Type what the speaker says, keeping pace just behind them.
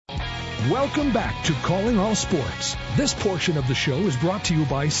Welcome back to Calling All Sports. This portion of the show is brought to you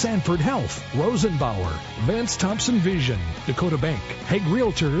by Sanford Health, Rosenbauer, Vance Thompson Vision, Dakota Bank, Hague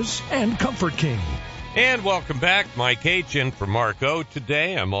Realtors, and Comfort King. And welcome back. Mike H. in for Marco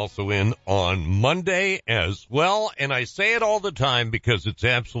today. I'm also in on Monday as well. And I say it all the time because it's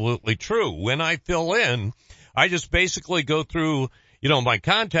absolutely true. When I fill in, I just basically go through, my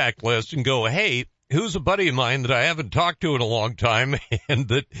contact list and go, hey, who's a buddy of mine that I haven't talked to in a long time and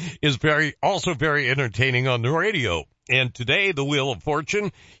that is also very entertaining on the radio. And today, the Wheel of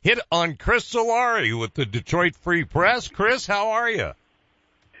Fortune hit on Chris Solari with the Detroit Free Press. Chris, how are you?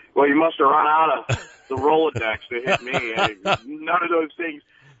 Well, you must have run out of the Rolodex to hit me. None of those things,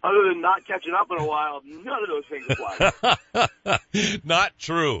 other than not catching up in a while, none of those things apply. Not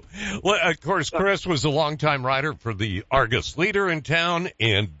true. Well, of course, Chris was a longtime writer for the Argus Leader in town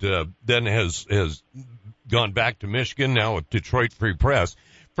and then has gone back to Michigan, now with Detroit Free Press.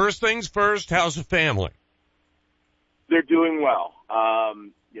 First things first, how's the family? They're doing well.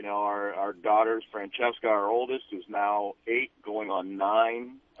 Our daughters, Francesca, our oldest, is now 8, going on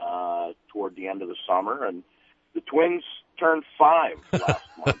 9 toward the end of the summer, and the twins turned 5 last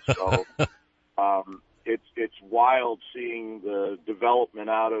month. So it's wild seeing the development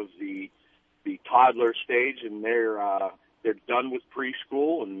out of the toddler stage, and they're done with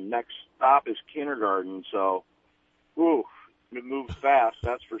preschool, and next stop is kindergarten. So, it moves fast,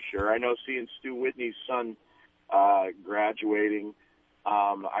 that's for sure. I know seeing Stu Whitney's son graduating.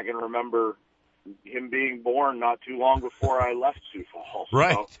 I can remember him being born not too long before I left Sioux Falls.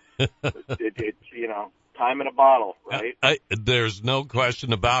 Right. So it's time in a bottle, right? There's no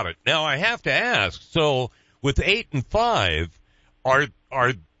question about it. Now I have to ask, so with 8 and 5, are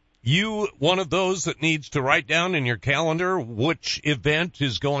you one of those that needs to write down in your calendar which event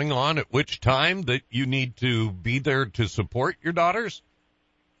is going on at which time that you need to be there to support your daughters?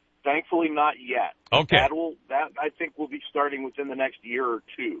 Thankfully, not yet. Okay. That I think will be starting within the next year or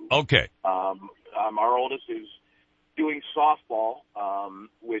two. Okay. Our oldest is doing softball,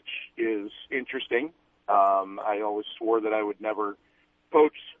 which is interesting. I always swore that I would never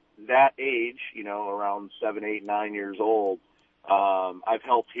coach that age, around 7, 8, 9 years old. I've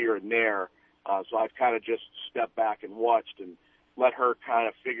helped here and there, so I've kind of just stepped back and watched and let her kind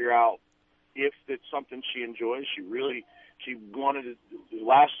of figure out if it's something she enjoys. She wanted to,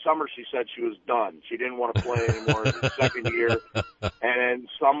 last summer she said she was done. She didn't want to play anymore in the second year. And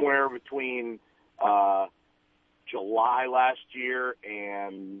somewhere between July last year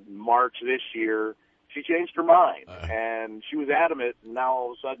and March this year, she changed her mind. And she was adamant, and now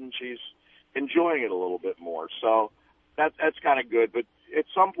all of a sudden she's enjoying it a little bit more. So that's kind of good. But at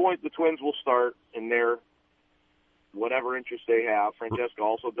some point the twins will start in their whatever interest they have. Francesca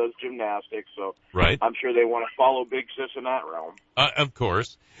also does gymnastics, so right. I'm sure they want to follow Big Sis in that realm. Of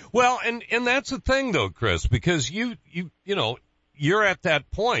course. Well, and that's the thing though, Chris, because you're at that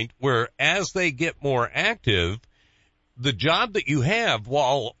point where as they get more active, the job that you have,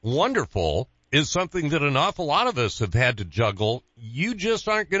 while wonderful, is something that an awful lot of us have had to juggle. You just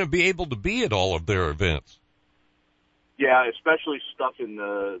aren't going to be able to be at all of their events. Yeah, especially stuff in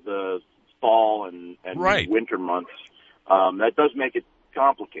the fall and right. winter months. That does make it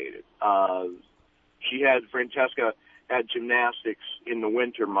complicated. Francesca had gymnastics in the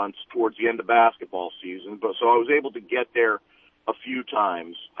winter months towards the end of basketball season, so I was able to get there a few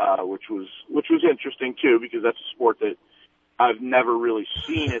times, which was interesting too, because that's a sport that I've never really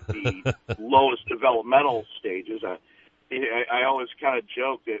seen at the lowest developmental stages. I always kind of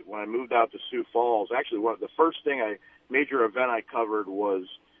joke that when I moved out to Sioux Falls, actually the first major event I covered was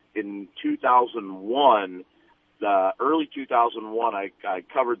in 2001, early 2001, I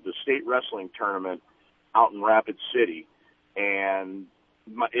covered the state wrestling tournament out in Rapid City. And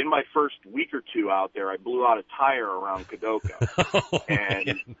in my first week or two out there, I blew out a tire around Kadoka.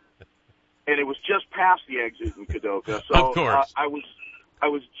 And it was just past the exit in Kadoka. So of course. I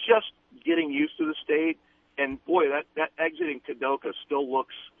was just getting used to the state. And boy, that exit in Kadoka still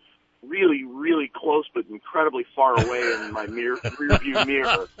looks really, really close, but incredibly far away in my rear view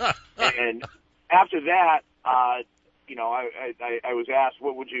mirror. And after that, I was asked,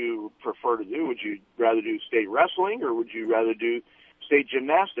 what would you prefer to do? Would you rather do state wrestling or would you rather do state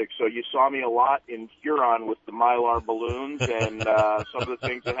gymnastics? So you saw me a lot in Huron with the Mylar balloons and some of the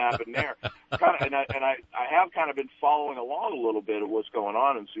things that happened there. I have kind of been following along a little bit of what's going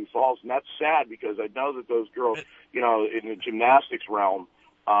on in Sioux Falls, and that's sad because I know that those girls, in the gymnastics realm,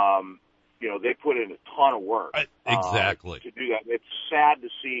 they put in a ton of work. Exactly. To do that. It's sad to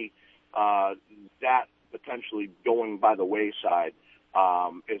see that potentially going by the wayside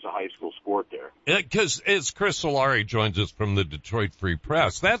is a high school sport there. Because as Chris Solari joins us from the Detroit Free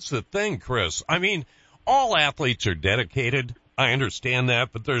Press, that's the thing, Chris. I mean, all athletes are dedicated. I understand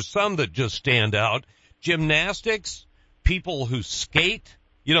that, but there's some that just stand out. Gymnastics, people who skate,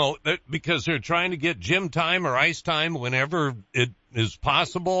 because they're trying to get gym time or ice time whenever it is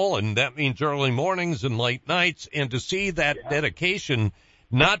possible, and that means early mornings and late nights. And to see that dedication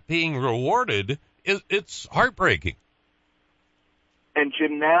not being rewarded, it's heartbreaking. And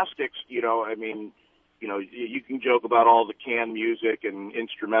gymnastics, you can joke about all the canned music and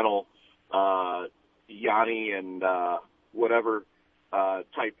instrumental, Yanni and whatever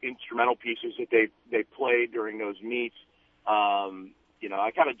type instrumental pieces that they play during those meets.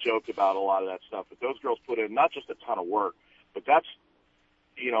 I kind of joked about a lot of that stuff, but those girls put in not just a ton of work, but that's,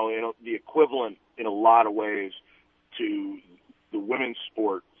 the equivalent in a lot of ways to the women's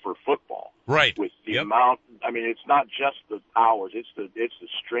sport for football. Right. With the amount, it's not just the hours, it's the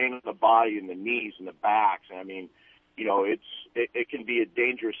strain on the body and the knees and the backs. And it can be a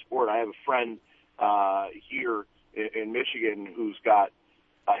dangerous sport. I have a friend here in Michigan who's got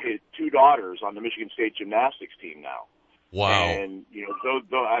his two daughters on the Michigan State gymnastics team now. Wow. And,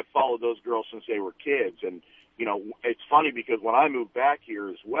 I've followed those girls since they were kids. And, it's funny because when I moved back here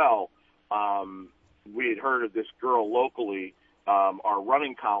as well, we had heard of this girl locally, our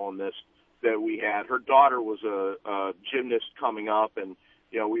running columnist that we had. Her daughter was a gymnast coming up, and,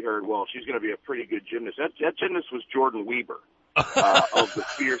 we heard, well, she's going to be a pretty good gymnast. That gymnast was Jordan Weber. Of the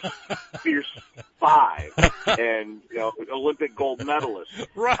Fierce Five, and Olympic gold medalist.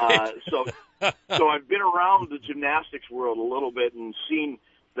 Right. So I've been around the gymnastics world a little bit and seen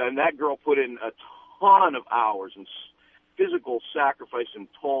that girl put in a ton of hours and physical sacrifice and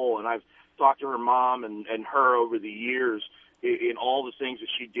toll. And I've talked to her mom and her over the years in all the things that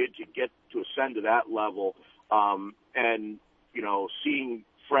she did to get to ascend to that level. And seeing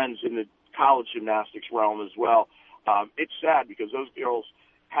friends in the college gymnastics realm as well. It's sad because those girls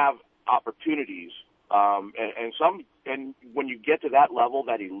have opportunities, and when you get to that level,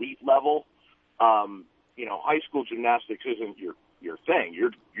 that elite level, high school gymnastics isn't your thing.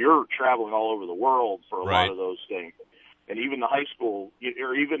 You're traveling all over the world for a lot of those things, and even the high school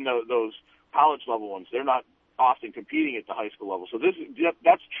or even those college level ones, they're not often competing at the high school level. So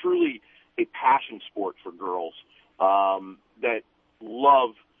that's truly a passion sport for girls that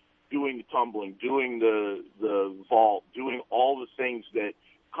love doing the tumbling, doing the vault, doing all the things that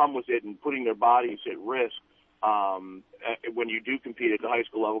come with it and putting their bodies at risk when you do compete at the high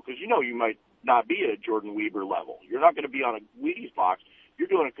school level, because you might not be at a Jordan Weber level. You're not going to be on a Wheaties box. You're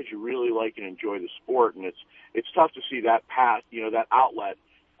doing it because you really like and enjoy the sport, and it's tough to see that path, that outlet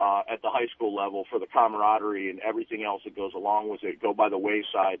at the high school level for the camaraderie and everything else that goes along with it go by the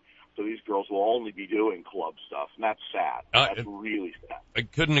wayside. So these girls will only be doing club stuff, and that's sad. That's really sad. I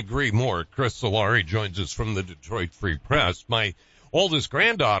couldn't agree more. Chris Solari joins us from the Detroit Free Press. My oldest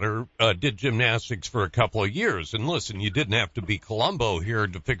granddaughter did gymnastics for a couple of years, and listen, you didn't have to be Columbo here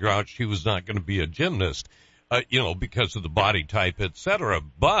to figure out she was not going to be a gymnast, because of the body type, etc.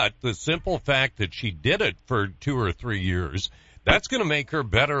 But the simple fact that she did it for 2 or 3 years, that's going to make her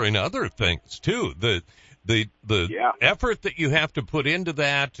better in other things too. The effort that you have to put into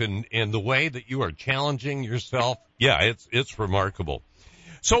that and the way that you are challenging yourself, it's remarkable.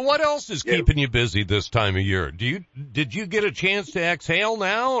 So what else is keeping you busy this time of year? Did you get a chance to exhale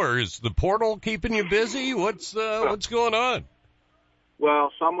now, or is the portal keeping you busy? What's going on?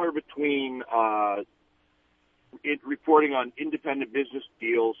 Well, somewhere between reporting on independent business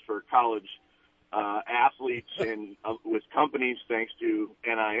deals for college athletes and with companies thanks to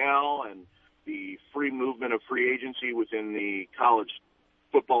NIL and the free movement of free agency within the college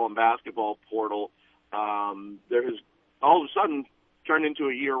football and basketball portal, there has all of a sudden turned into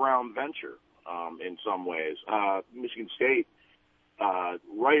a year-round venture in some ways. Michigan State,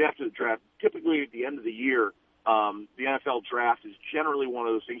 right after the draft, typically at the end of the year, the NFL draft is generally one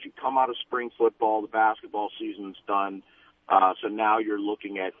of those things. You come out of spring football, the basketball season's done, so now you're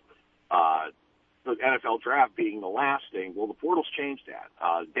looking at the NFL draft being the last thing. Well, the portal's changed that.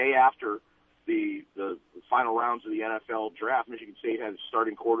 Day after the final rounds of the NFL draft, Michigan State has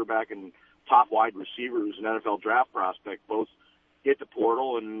starting quarterback and top wide receiver who's an NFL draft prospect, both hit the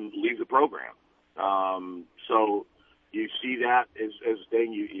portal and leave the program. So you see that as a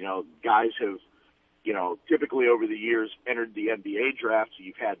thing. Guys have, typically over the years entered the NBA draft, so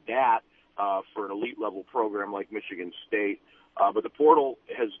you've had that for an elite level program like Michigan State. But the portal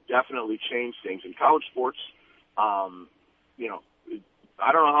has definitely changed things in college sports.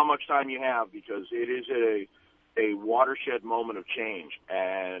 I don't know how much time you have because it is a watershed moment of change,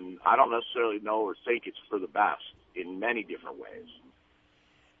 and I don't necessarily know or think it's for the best in many different ways.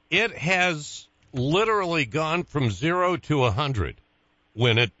 it has literally gone from 0 to 100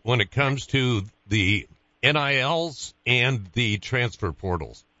 when it comes to the NILs and the transfer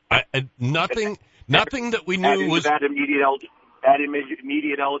portals. Nothing that we knew was that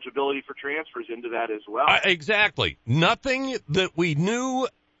immediate eligibility for transfers into that as well. Exactly. Nothing that we knew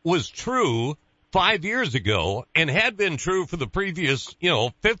was true 5 years ago and had been true for the previous,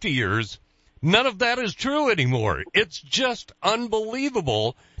 50 years. None of that is true anymore. It's just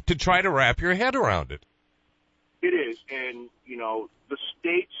unbelievable to try to wrap your head around it. It is. And, the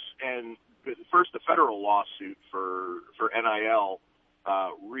states and first the federal lawsuit for NIL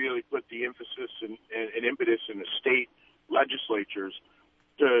really put the emphasis and impetus in the state legislatures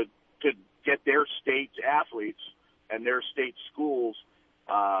to get their state athletes and their state schools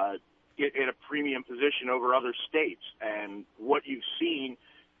in a premium position over other states. And what you've seen,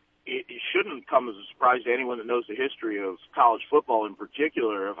 it shouldn't come as a surprise to anyone that knows the history of college football in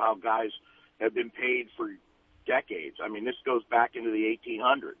particular, of how guys have been paid for decades. I mean, this goes back into the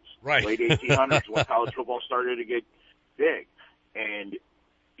 1800s, right? Late 1800s when college football started to get big. And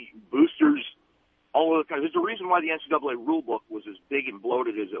boosters, all of the kinds. There's a reason why the NCAA rule book was as big and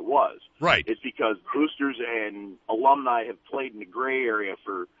bloated as it was. Right. It's because boosters and alumni have played in the gray area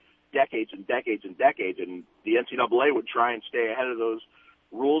for decades and decades and decades, and the NCAA would try and stay ahead of those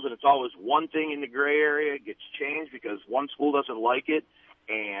rules, and it's always one thing in the gray area gets changed because one school doesn't like it,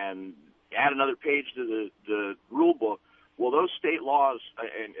 and add another page to the rule book. Well, those state laws,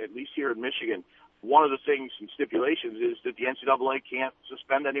 and at least here in Michigan, one of the things and stipulations is that the NCAA can't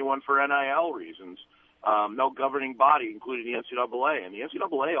suspend anyone for NIL reasons. No governing body, including the NCAA. And the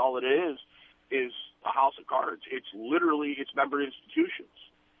NCAA, all it is a house of cards. It's literally its member institutions.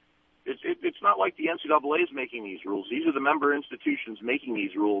 It's not like the NCAA is making these rules. These are the member institutions making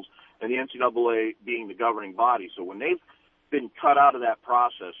these rules, and the NCAA being the governing body. So when they've been cut out of that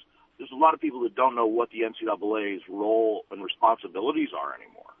process, there's a lot of people that don't know what the NCAA's role and responsibilities are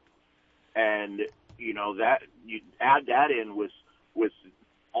anymore. And, that you add that in with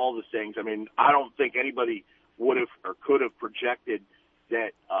all the things. I mean, I don't think anybody would have or could have projected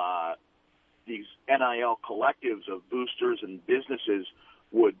that these NIL collectives of boosters and businesses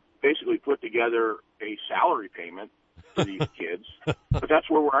would basically put together a salary payment for these kids. But that's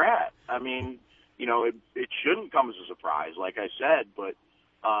where we're at. I mean, it shouldn't come as a surprise, like I said, but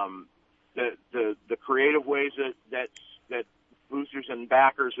the creative ways that boosters and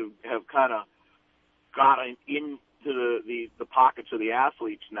backers have kind of gotten into the pockets of the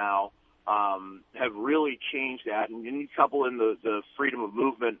athletes now have really changed that. And you couple in the freedom of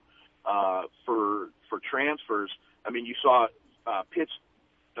movement for transfers. I mean, you saw Pitt's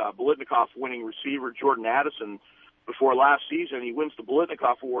Biletnikoff winning receiver Jordan Addison before last season. He wins the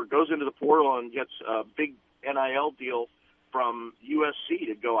Biletnikoff Award, goes into the portal, and gets a big NIL deal from USC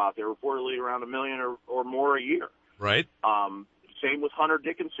to go out there, reportedly around $1 million or more a year. Right. Same with Hunter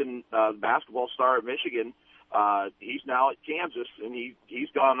Dickinson, the basketball star at Michigan. He's now at Kansas, and he's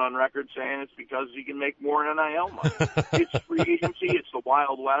gone on record saying it's because he can make more NIL money. It's free agency. It's the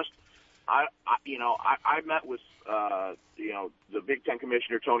Wild West. I met with the Big Ten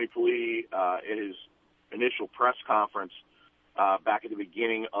Commissioner Tony Peliti at his initial press conference back at the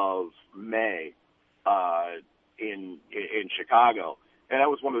beginning of May in Chicago, and that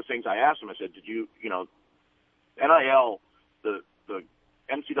was one of the things I asked him. I said, "Did you NIL the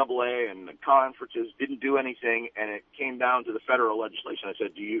NCAA and the conferences didn't do anything, and it came down to the federal legislation." I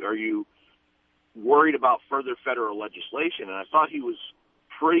said, "Are you worried about further federal legislation?" And I thought he was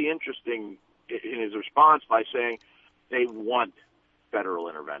pretty interesting in his response by saying they want federal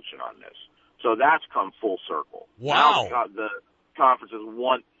intervention on this. So that's come full circle. Wow. Now the conferences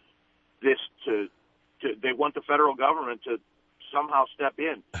want this they want the federal government to somehow step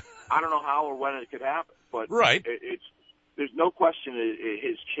in. I don't know how or when it could happen, but right. There's no question it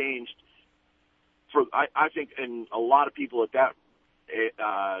has changed I think, and a lot of people at that,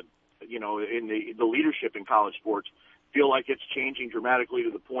 in the leadership in college sports feel like it's changing dramatically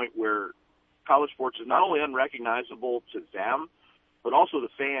to the point where college sports is not only unrecognizable to them, but also the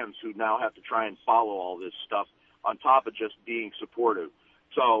fans who now have to try and follow all this stuff on top of just being supportive.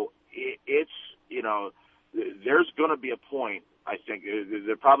 So it's, there's going to be a point, I think,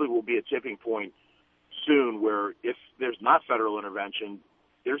 there probably will be a tipping point soon where if there's not federal intervention,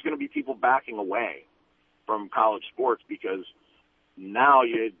 there's going to be people backing away from college sports because now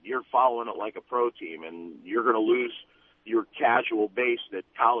you're following it like a pro team, and you're going to lose your casual base that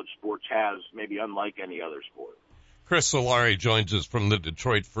college sports has, maybe unlike any other sport. Chris Solari joins us from the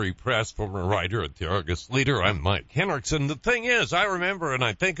Detroit Free Press, former writer at the Argus Leader. I'm Mike Henriksen. The thing is, I remember, and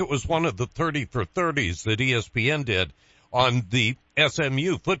I think it was one of the 30 for 30s that ESPN did, on the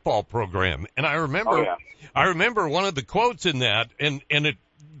SMU football program. And I remember one of the quotes in that, and it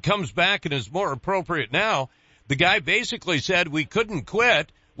comes back and is more appropriate now. The guy basically said we couldn't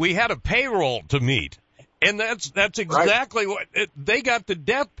quit. We had a payroll to meet. And that's exactly what they got, the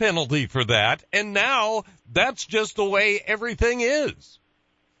death penalty for that. And now that's just the way everything is.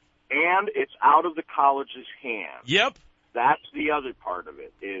 And it's out of the college's hands. Yep. That's the other part of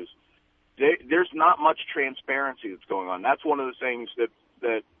it, is there's not much transparency that's going on. That's one of the things that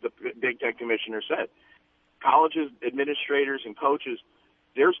the Big Ten commissioner said. Colleges, administrators, and coaches,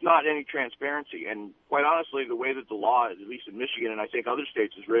 there's not any transparency. And quite honestly, the way that the law, at least in Michigan and I think other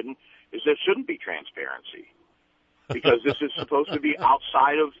states, is written, is there shouldn't be transparency, because this is supposed to be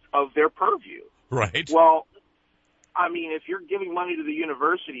outside of their purview. Right. Well, I mean, if you're giving money to the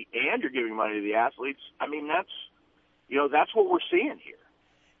university and you're giving money to the athletes, I mean, that's what we're seeing here.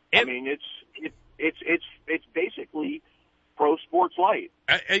 I mean, it's basically pro sports light.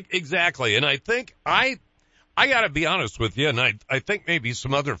 Exactly. And I think I got to be honest with you, and I think maybe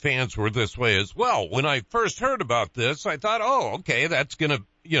some other fans were this way as well. When I first heard about this, I thought, oh, okay, that's going to,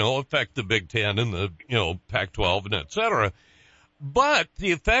 affect the Big Ten and the, Pac-12 and et cetera. But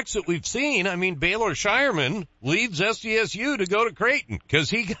the effects that we've seen, I mean, Baylor Shireman leads SDSU to go to Creighton because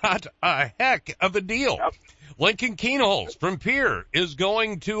he got a heck of a deal. Yep. Lincoln Keenholz from Pierre is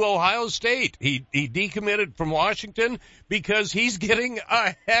going to Ohio State. He decommitted from Washington because he's getting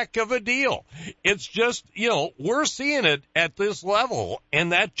a heck of a deal. It's just, we're seeing it at this level,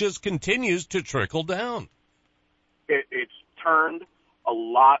 and that just continues to trickle down. It's turned a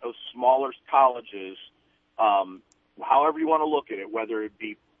lot of smaller colleges, however you want to look at it, whether it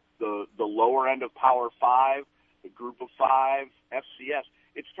be the lower end of Power 5, the Group of 5, FCS,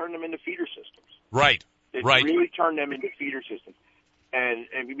 it's turned them into feeder systems. Right. It's right. really turned them into feeder systems. And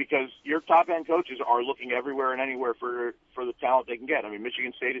because your top-end coaches are looking everywhere and anywhere for the talent they can get. I mean,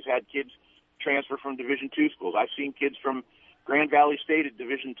 Michigan State has had kids transfer from Division II schools. I've seen kids from Grand Valley State at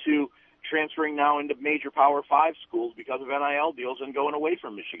Division II transferring now into major Power 5 schools because of NIL deals and going away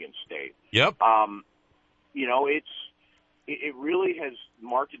from Michigan State. Yep. It really has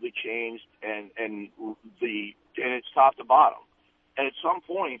markedly changed, and it's top to bottom. And at some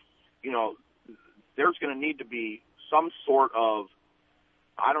point, there's going to need to be some sort of,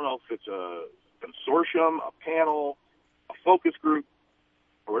 I don't know if it's a consortium, a panel, a focus group,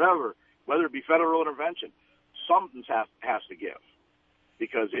 or whatever, whether it be federal intervention, something has to give,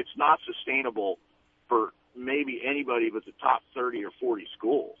 because it's not sustainable for maybe anybody but the top 30 or 40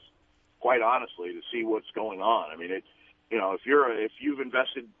 schools, quite honestly, to see what's going on. I mean, if you've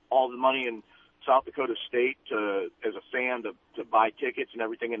invested all the money in South Dakota State as a fan to buy tickets and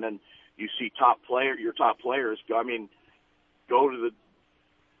everything, and then you see your top players go to the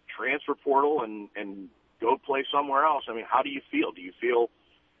transfer portal and go play somewhere else. I mean, how do you feel? Do you feel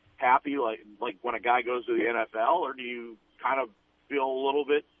happy like when a guy goes to the NFL, or do you kind of feel a little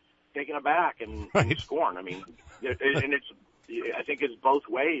bit taken aback and scorned? I mean, I think it's both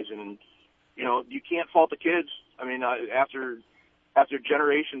ways, and you can't fault the kids. I mean, after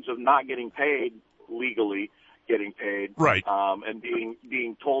generations of not getting paid legally, getting paid, right, and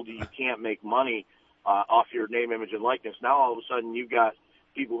being told that you can't make money off your name, image, and likeness. Now all of a sudden you've got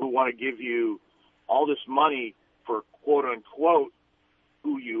people who want to give you all this money for quote unquote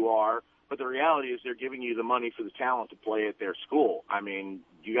who you are, but the reality is they're giving you the money for the talent to play at their school. I mean,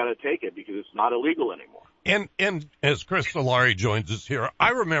 you got to take it because it's not illegal anymore. And as Chris Solari joins us here, I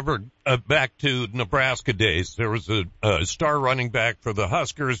remember back to Nebraska days, there was a star running back for the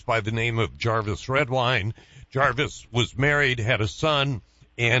Huskers by the name of Jarvis Redwine. Jarvis was married, had a son,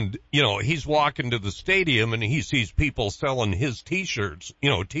 and, he's walking to the stadium and he sees people selling his T-shirts,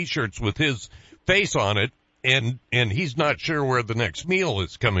 T-shirts with his face on it, and he's not sure where the next meal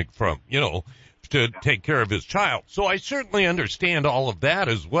is coming from, to take care of his child. So I certainly understand all of that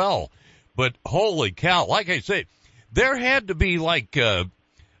as well. But holy cow, like I say, there had to be like a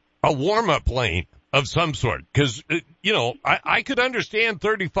warm-up lane of some sort, because, I could understand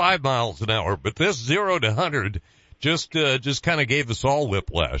 35 miles an hour, but this 0 to 100 just kind of gave us all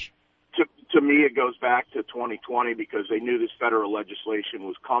whiplash. To me, it goes back to 2020 because they knew this federal legislation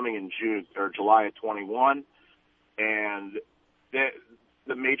was coming in June or July of 21, and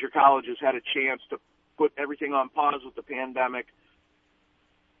the major colleges had a chance to put everything on pause with the pandemic,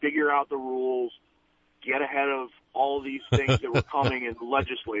 figure out the rules, get ahead of all these things that were coming in the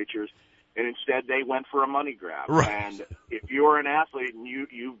legislatures, and instead they went for a money grab. Right. And if you're an athlete and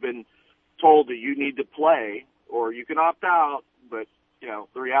you've been told that you need to play, or you can opt out, but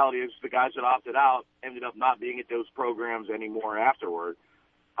the reality is the guys that opted out ended up not being at those programs anymore afterward.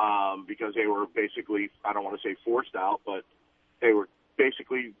 because they were basically, I don't want to say forced out, but they were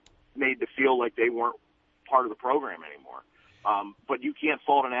basically made to feel like they weren't part of the program anymore. But you can't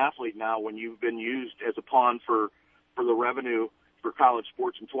fault an athlete now when you've been used as a pawn for the revenue for college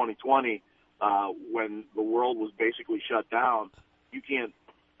sports in 2020, when the world was basically shut down. You can't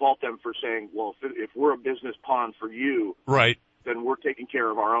fault them for saying, well, if we're a business pawn for you, right, then we're taking care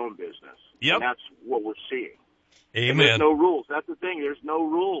of our own business. Yep. And that's what we're seeing. Amen. And there's no rules. That's the thing. There's no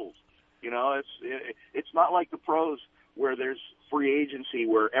rules. It's not like the pros where there's free agency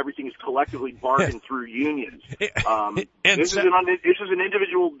where everything is collectively bargained through unions. This is an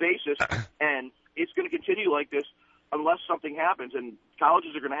individual basis, and it's going to continue like this unless something happens. And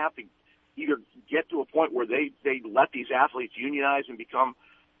colleges are going to have to either get to a point where they let these athletes unionize and become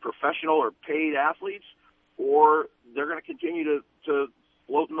professional or paid athletes, or they're going to continue to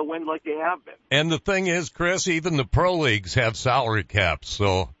float in the wind like they have been. And the thing is, Chris, even the pro leagues have salary caps,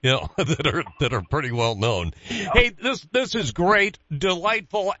 so that are pretty well known. Hey, this is great,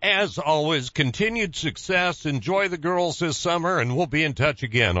 delightful as always. Continued success. Enjoy the girls this summer, and we'll be in touch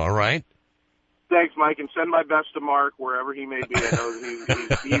again. All right. Thanks, Mike, and send my best to Mark wherever he may be. I know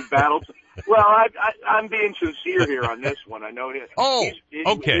he's battled. Well, I'm being sincere here on this one. I know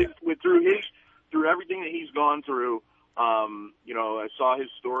okay. Through everything that he's gone through. I saw his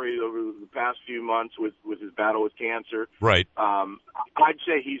story over the past few months with his battle with cancer. Right. I'd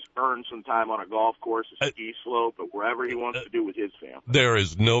say he's earned some time on a golf course, a ski slope, but wherever he wants to do with his family. There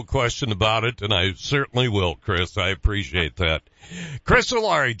is no question about it, and I certainly will, Chris. I appreciate that. Chris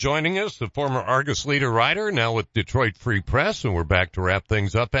Solari joining us, the former Argus leader writer, now with Detroit Free Press, and we're back to wrap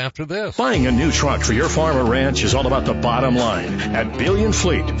things up after this. Buying a new truck for your farm or ranch is all about the bottom line. At Billion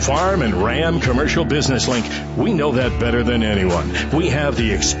Fleet, Farm and Ram Commercial Business Link, we know that better than anyone. We have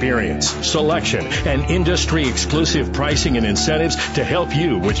the experience, selection, and industry-exclusive pricing and incentives to help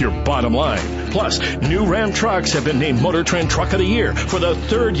you with your bottom line. Plus, new Ram trucks have been named Motor Trend Truck of the Year for the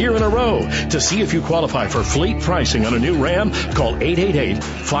third year in a row. To see if you qualify for fleet pricing on a new Ram, call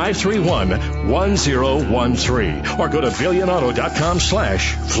 888-531-1013 or go to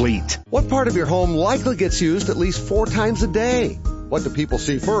billionauto.com/fleet. What part of your home likely gets used at least 4 times a day? What do people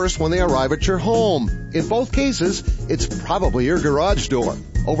see first when they arrive at your home? In both cases, it's probably your garage door.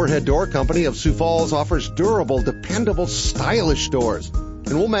 Overhead Door Company of Sioux Falls offers durable, dependable, stylish doors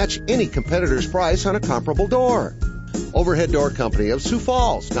and will match any competitor's price on a comparable door. Overhead Door Company of Sioux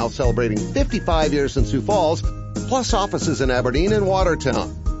Falls, now celebrating 55 years in Sioux Falls, plus offices in Aberdeen and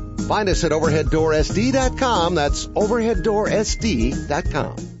Watertown. Find us at overheaddoorsd.com. That's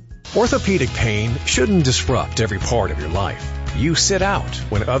overheaddoorsd.com. Orthopedic pain shouldn't disrupt every part of your life. You sit out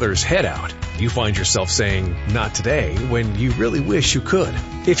when others head out. You find yourself saying, not today, when you really wish you could.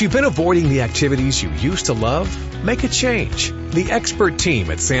 If you've been avoiding the activities you used to love, make a change. The expert team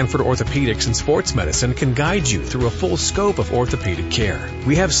at Sanford Orthopedics and Sports Medicine can guide you through a full scope of orthopedic care.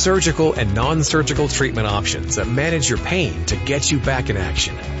 We have surgical and non-surgical treatment options that manage your pain to get you back in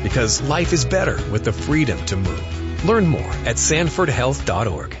action. Because life is better with the freedom to move. Learn more at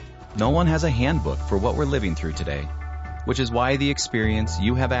sanfordhealth.org. No one has a handbook for what we're living through today, which is why the experience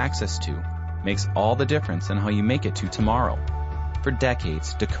you have access to makes all the difference in how you make it to tomorrow. For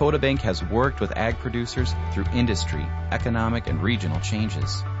decades, Dakota Bank has worked with ag producers through industry, economic, and regional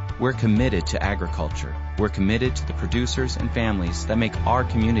changes. We're committed to agriculture. We're committed to the producers and families that make our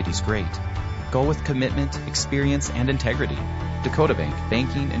communities great. Go with commitment, experience, and integrity. Dakota Bank,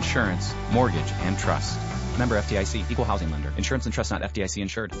 banking, insurance, mortgage, and trust. Member FDIC, equal housing lender. Insurance and trust not FDIC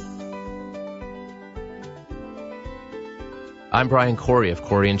insured. I'm Brian Corey of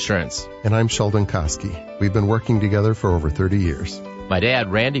Corey Insurance. And I'm Sheldon Koski. We've been working together for over 30 years. My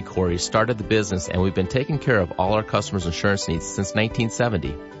dad, Randy Corey, started the business, and we've been taking care of all our customers' insurance needs since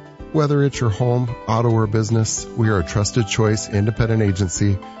 1970. Whether it's your home, auto, or business, we are a trusted choice independent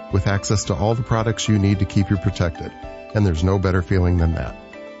agency with access to all the products you need to keep you protected. And there's no better feeling than that.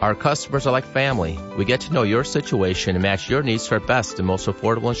 Our customers are like family. We get to know your situation and match your needs to our best and most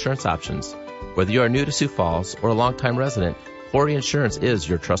affordable insurance options. Whether you are new to Sioux Falls or a longtime resident, Corey Insurance is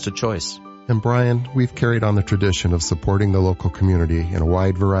your trusted choice. And Brian, we've carried on the tradition of supporting the local community in a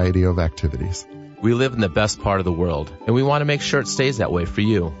wide variety of activities. We live in the best part of the world, and we want to make sure it stays that way for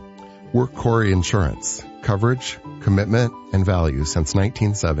you. We're Corey Insurance. Coverage, commitment, and value since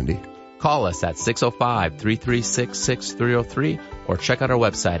 1970. Call us at 605-336-6303 or check out our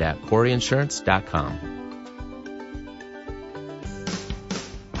website at coreyinsurance.com.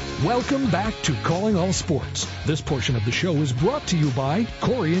 Welcome back to Calling All Sports. This portion of the show is brought to you by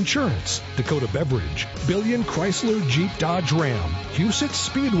Corey Insurance, Dakota Beverage, Billion Chrysler Jeep Dodge Ram, Huset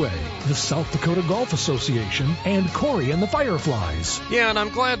Speedway, the South Dakota Golf Association, and Corey and the Fireflies. Yeah, and I'm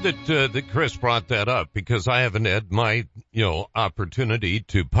glad that Chris brought that up, because I haven't had my opportunity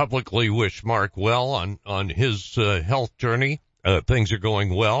to publicly wish Mark well on his health journey. Things are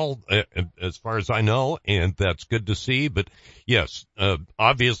going well, as far as I know, and that's good to see. But yes,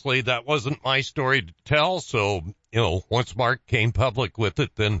 obviously that wasn't my story to tell. So, once Mark came public with it,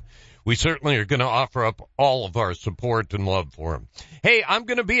 then we certainly are going to offer up all of our support and love for him. Hey, I'm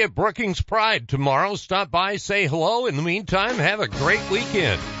going to be at Brookings Pride tomorrow. Stop by, say hello. In the meantime, have a great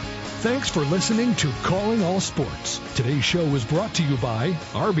weekend. Thanks for listening to Calling All Sports. Today's show was brought to you by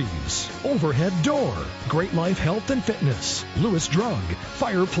Arby's, Overhead Door, Great Life Health and Fitness, Lewis Drug,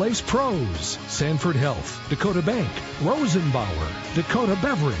 Fireplace Pros, Sanford Health, Dakota Bank, Rosenbauer, Dakota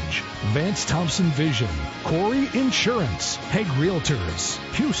Beverage, Vance Thompson Vision, Corey Insurance, Hague Realtors,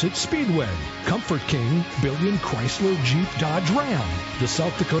 Huset Speedway, Comfort King, Billion Chrysler Jeep Dodge Ram, the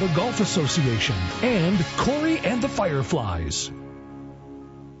South Dakota Golf Association, and Corey and the Fireflies.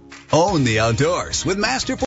 Own the outdoors with Master